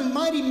 God is doing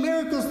mighty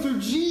miracles through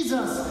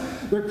Jesus.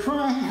 They're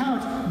crying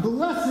out,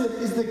 blessed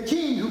is the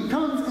King who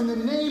comes in the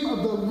name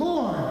of the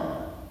Lord.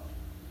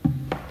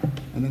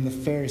 And then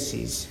the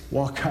Pharisees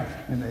walk up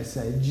and they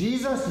say,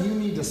 Jesus, you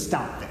need to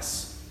stop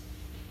this.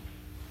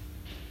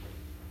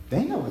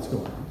 They know what's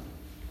going on.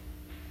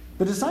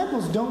 The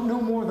disciples don't know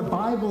more of the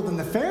Bible than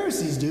the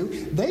Pharisees do.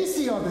 They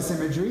see all this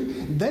imagery.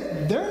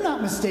 They're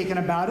not mistaken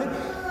about it.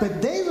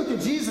 But they look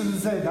at Jesus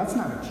and say, that's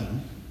not a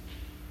king.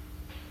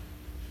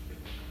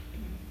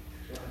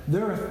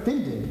 They're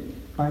offended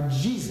by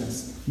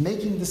Jesus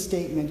making the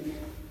statement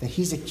that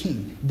he's a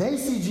king. They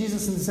see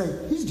Jesus and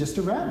say, he's just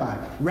a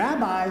rabbi.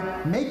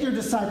 Rabbi, make your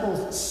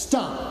disciples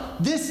stop.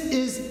 This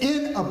is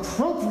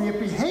inappropriate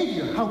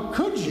behavior. How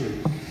could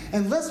you?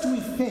 And lest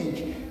we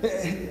think,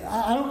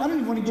 I don't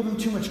even want to give them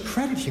too much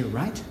credit here,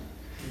 right?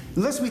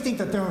 Unless we think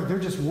that they're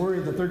just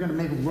worried that they're going to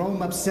make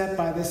Rome upset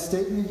by this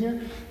statement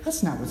here.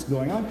 That's not what's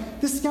going on.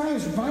 This guy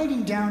is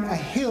riding down a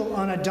hill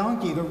on a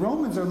donkey. The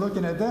Romans are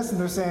looking at this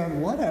and they're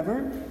saying,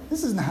 whatever,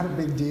 this is not a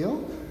big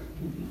deal.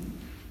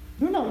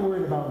 They're not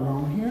worried about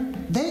Rome here.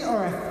 They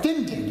are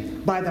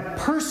offended by the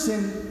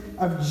person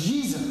of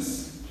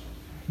Jesus.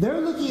 They're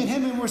looking at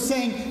him and we're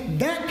saying,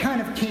 that kind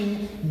of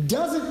king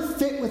doesn't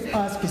fit with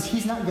us because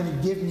he's not going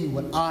to give me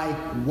what I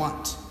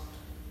want.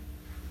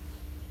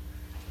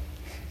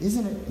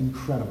 Isn't it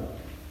incredible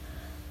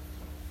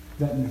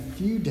that in a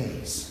few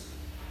days,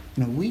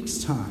 in a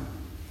week's time,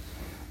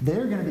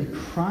 they're going to be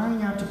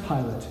crying out to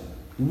Pilate,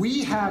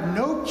 we have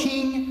no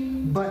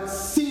king but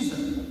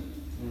Caesar.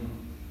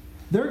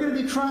 They're going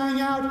to be crying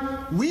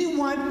out, we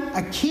want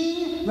a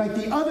king like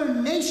the other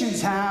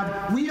nations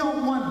have. We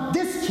don't want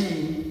this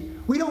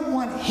king. We don't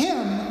want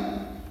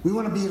him. We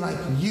want to be like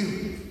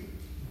you.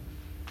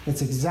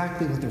 That's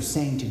exactly what they're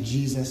saying to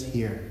Jesus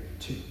here,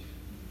 too.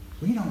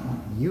 We don't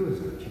want you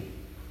as our king.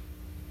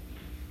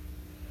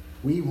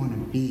 We want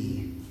to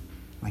be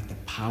like the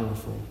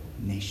powerful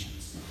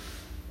nations.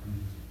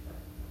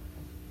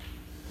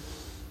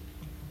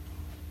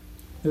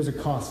 There's a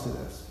cost to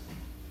this.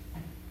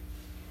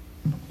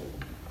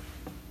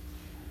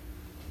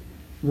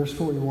 Verse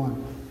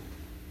 41.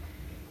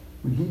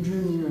 When he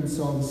drew near and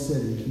saw the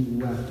city, he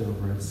wept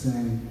over it,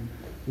 saying,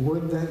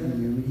 would that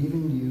you,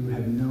 even you,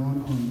 had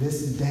known on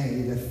this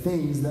day the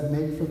things that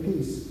make for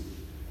peace.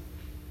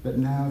 But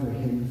now they're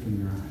hidden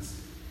from your eyes.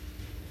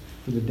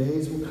 For the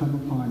days will come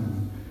upon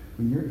you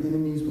when your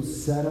enemies will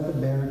set up a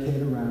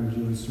barricade around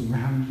you and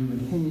surround you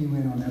and hem you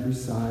in on every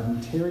side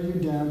and tear you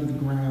down to the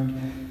ground,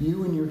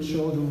 you and your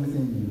children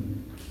within you.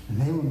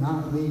 And they will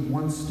not leave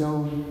one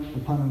stone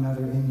upon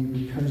another in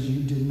you because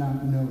you did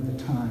not know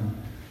the time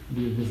of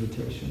your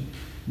visitation.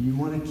 You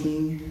want a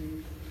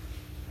king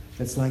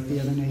that's like the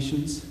other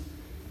nations?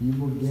 You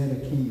will get a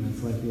king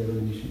that's like the other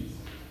nations.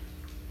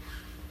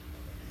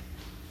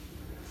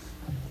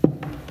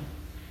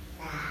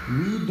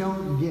 We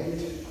don't get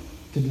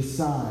to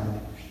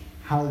decide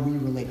how we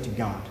relate to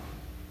God.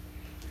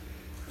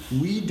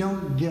 We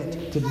don't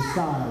get to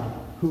decide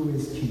who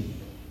is king.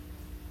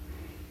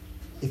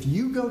 If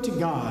you go to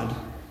God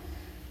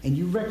and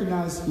you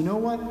recognize, you know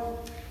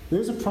what?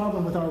 There's a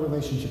problem with our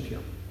relationship here.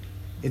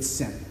 It's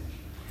sin.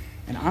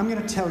 And I'm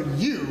going to tell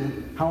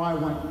you how I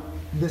want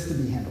this to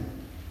be handled.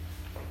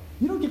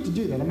 You don't get to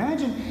do that.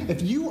 Imagine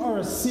if you are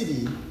a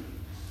city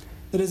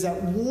that is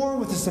at war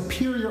with a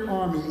superior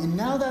army, and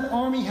now that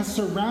army has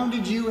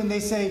surrounded you and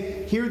they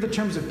say, here are the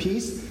terms of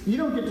peace. You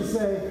don't get to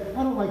say,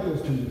 I don't like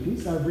those terms of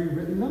peace. I've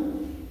rewritten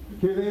them.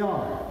 Here they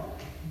are.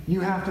 You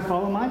have to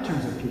follow my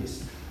terms of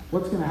peace.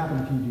 What's going to happen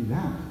if you do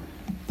that?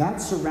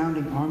 That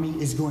surrounding army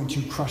is going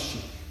to crush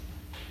you.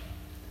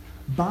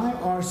 By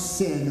our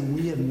sin,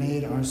 we have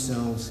made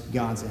ourselves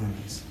God's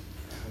enemies.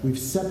 We've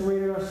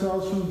separated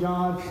ourselves from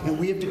God, and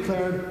we have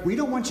declared, we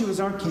don't want you as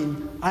our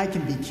king, I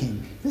can be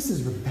king. This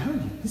is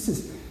rebellion.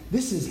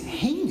 This is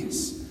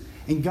heinous.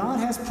 And God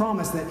has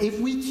promised that if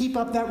we keep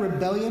up that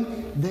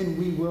rebellion, then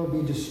we will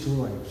be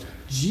destroyed.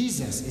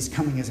 Jesus is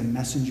coming as a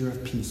messenger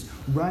of peace,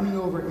 running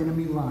over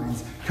enemy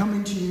lines,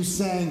 coming to you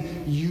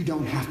saying, you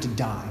don't have to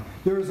die.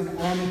 There is an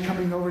army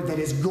coming over that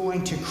is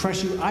going to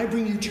crush you. I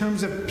bring you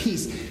terms of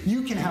peace.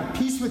 You can have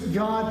peace with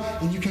God,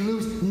 and you can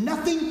lose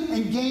nothing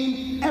and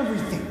gain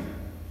everything.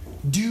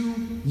 Do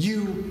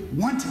you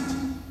want it?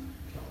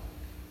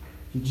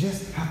 You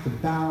just have to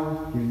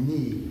bow your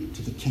knee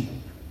to the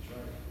king.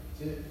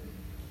 That's it.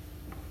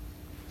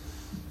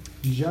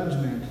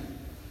 Judgment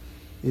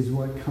is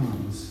what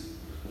comes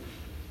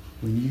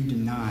when you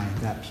deny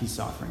that peace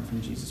offering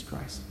from Jesus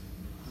Christ.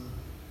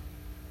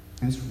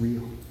 And it's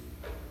real.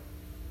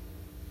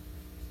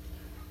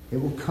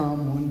 It will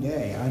come one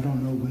day. I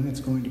don't know when it's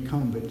going to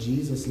come, but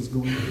Jesus is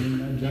going to bring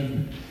that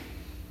judgment.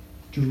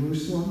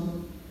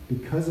 Jerusalem,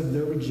 because of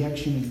their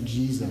rejection of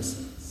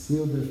Jesus,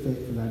 sealed their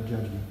fate for that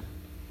judgment.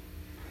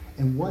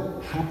 And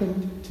what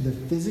happened to the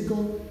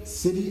physical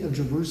city of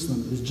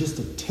Jerusalem is just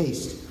a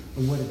taste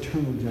of what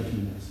eternal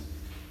judgment is.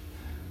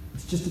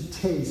 It's just a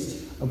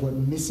taste of what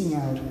missing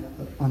out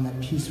on that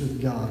peace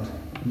with God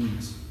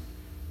means.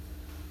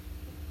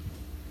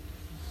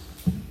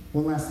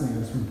 One last thing I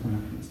just want to point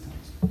out from this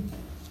text.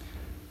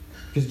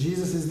 Because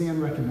Jesus is the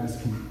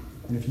unrecognized king.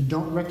 And if you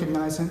don't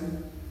recognize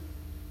him,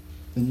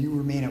 then you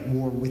remain at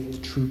war with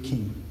the true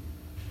king.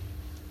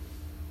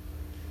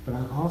 But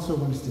I also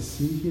want us to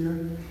see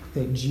here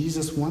that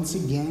Jesus once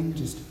again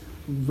just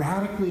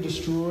radically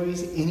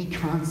destroys any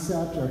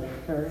concept or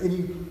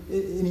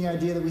any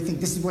idea that we think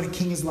this is what a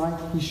king is like.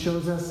 He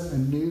shows us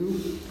anew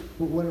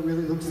what it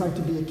really looks like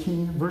to be a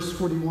king. Verse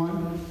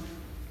 41,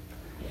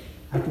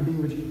 after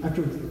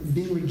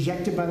being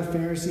rejected by the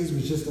Pharisees,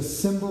 was just a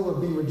symbol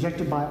of being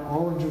rejected by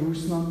all of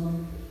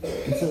Jerusalem.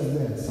 It says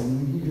this, and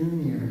when he drew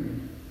near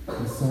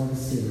and saw the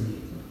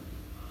city,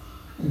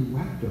 he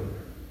wept over it.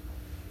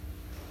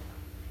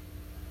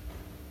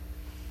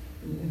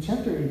 In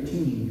chapter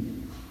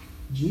 18,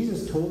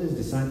 Jesus told his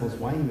disciples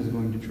why he was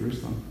going to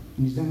Jerusalem.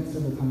 And he's done it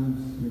several times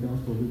in the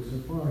Gospel of Luke so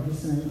far. He's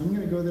saying, I'm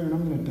going to go there and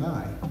I'm going to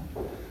die.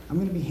 I'm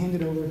going to be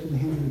handed over to the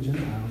hands of the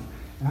Gentiles.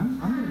 And I'm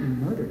going to be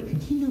murdered.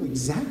 And he knew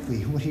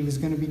exactly what he was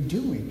going to be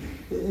doing.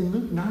 In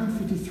Luke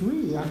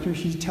 9:53, after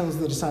he tells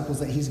the disciples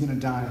that he's going to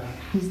die,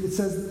 it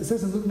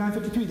says in Luke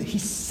 9:53 that he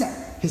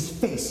set his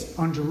face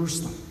on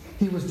Jerusalem.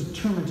 He was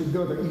determined to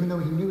go there, even though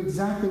he knew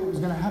exactly what was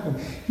going to happen.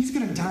 He's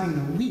going to die in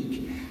a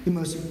week, the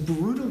most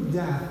brutal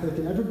death that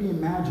could ever be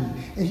imagined.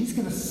 And he's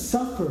going to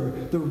suffer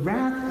the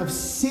wrath of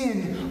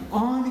sin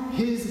on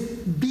his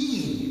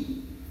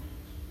being.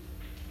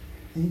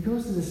 And he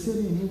goes to the city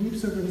and he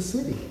weeps over the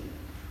city.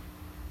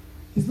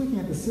 He's looking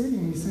at the city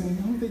and he's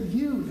saying, oh, that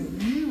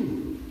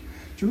you.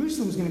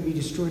 Jerusalem's going to be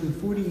destroyed in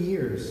 40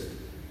 years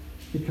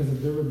because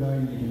of their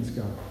rebellion against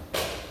God.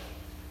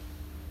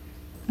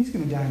 He's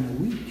going to die in a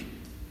week.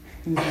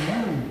 And his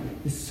mind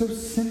is so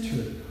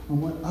centered on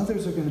what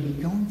others are going to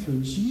be going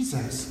through.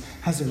 Jesus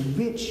has a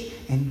rich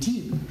and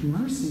deep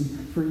mercy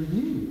for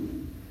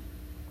you.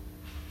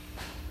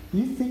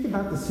 You think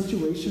about the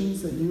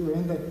situations that you are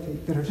in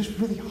that are just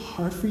really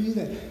hard for you,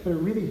 that are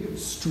really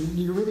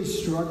you're really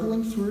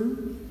struggling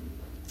through.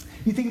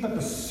 You think about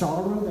the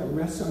sorrow that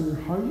rests on your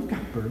heart. You've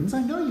got burdens.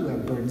 I know you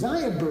have burdens. I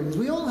have burdens.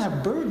 We all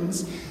have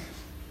burdens.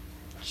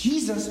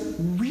 Jesus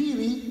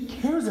really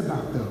cares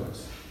about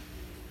those.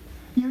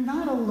 You're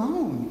not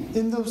alone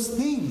in those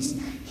things.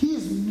 He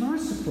is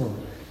merciful.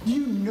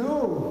 You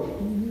know,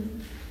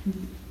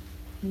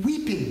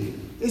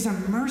 weeping is a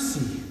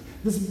mercy.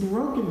 This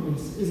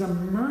brokenness is a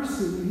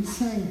mercy. He's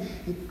saying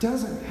it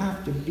doesn't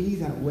have to be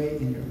that way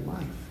in your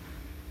life.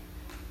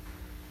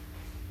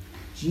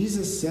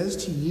 Jesus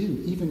says to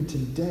you, even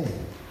today,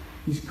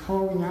 he's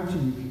calling out to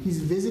you.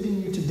 He's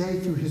visiting you today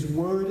through his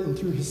word and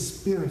through his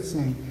spirit,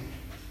 saying,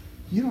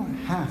 you don't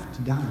have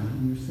to die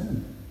in your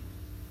sin.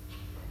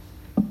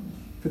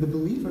 For the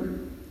believer,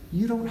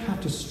 you don't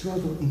have to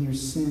struggle in your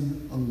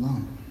sin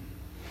alone.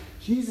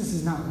 Jesus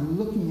is not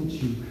looking at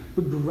you,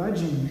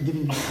 begrudging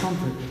giving you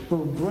comfort,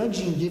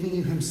 begrudging giving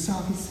you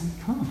himself. He's saying,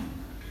 come.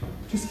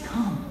 Just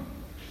come.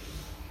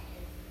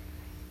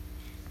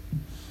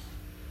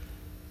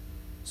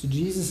 So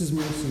Jesus'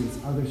 mercy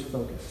is others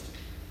focused.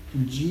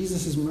 And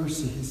Jesus'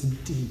 mercy is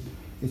deep.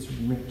 It's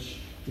rich.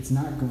 It's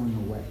not going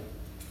away.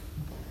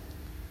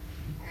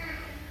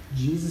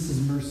 Jesus'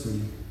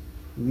 mercy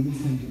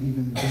leads him to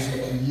even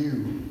visit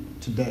you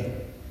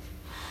today.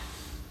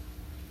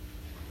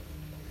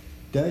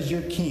 Does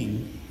your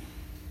king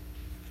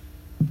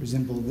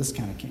resemble this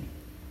kind of king?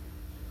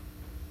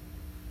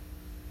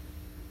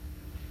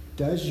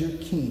 Does your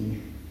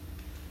king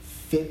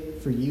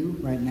fit for you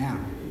right now?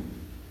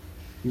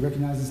 You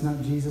recognize it's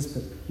not Jesus,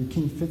 but your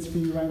king fits for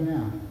you right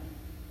now.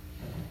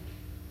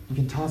 You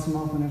can toss him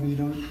off whenever he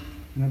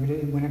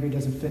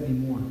doesn't fit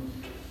anymore.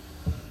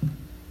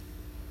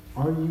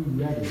 Are you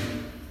ready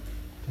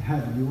to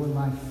have your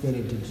life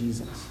fitted to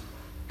Jesus?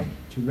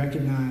 To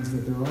recognize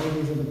that there are all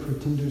these other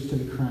pretenders to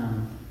the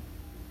crown,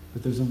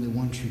 but there's only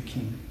one true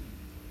king.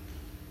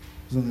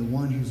 There's only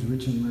one who's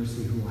rich in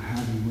mercy who will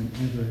have you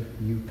whenever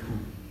you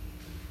come.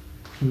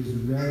 Who's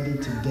ready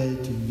today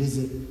to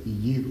visit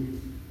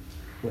you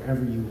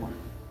wherever you are.